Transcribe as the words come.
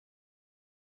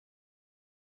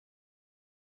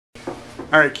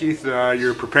All right, Keith,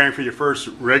 you're preparing for your first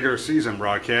regular season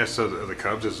broadcast of the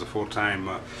Cubs as a full-time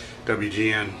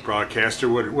WGN broadcaster.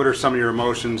 What are some of your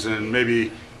emotions, and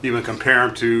maybe even compare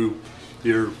them to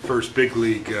your first big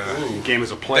league game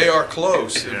as a player? They are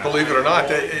close, Yeah. believe it or not.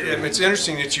 It's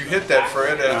interesting that you hit that,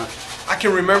 Fred. I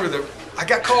can remember that I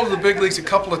got called to the big leagues a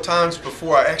couple of times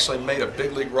before I actually made a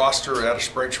big league roster out of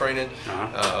spring training.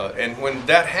 And when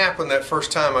that happened that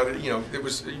first time, it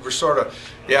was, you were sort of,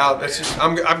 yeah, that's just,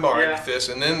 I'm all right with this.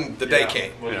 And then the day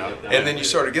came, and then you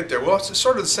sort of get there. Well, it's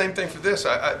sort of the same thing for this.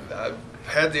 I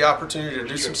had the opportunity to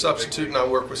do some substituting. I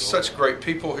work with such great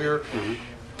people here.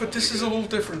 But this is a little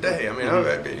different day. I mean,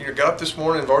 I got up this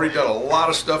morning. I've already done a lot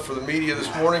of stuff for the media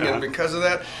this morning, and because of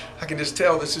that, I can just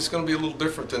tell this is going to be a little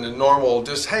different than the normal.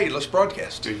 Just hey, let's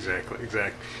broadcast. Exactly.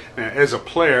 As a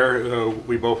player,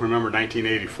 we both remember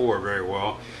 1984 very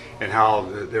well, and how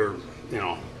there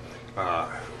were,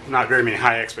 not very many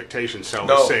high expectations, shall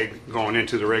we say, going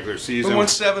into the regular season. We won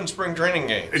 7 spring training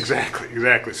games.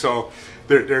 Exactly. So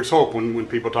there's hope when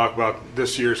people talk about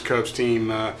this year's Cubs team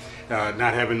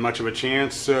not having much of a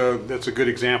chance. That's a good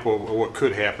example of what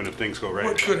could happen if things go right.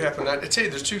 What could happen? I tell you,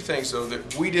 there's 2 things though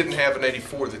that we didn't have in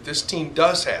 '84 that this team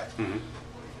does have.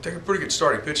 They have pretty good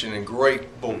starting pitching and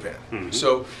great bullpen.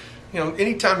 So,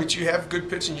 anytime that you have good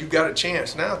pitching, you've got a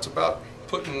chance. Now it's about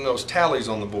putting those tallies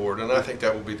on the board, and I think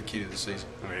that will be the key to the season.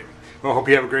 All right. Well, hope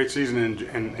you have a great season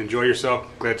and enjoy yourself.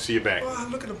 Glad to see you back. Well,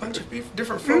 look at a bunch of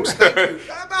different folks. Thank you.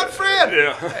 How about Fred?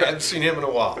 Yeah. I haven't seen him in a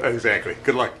while. Exactly.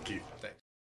 Good luck, Keith.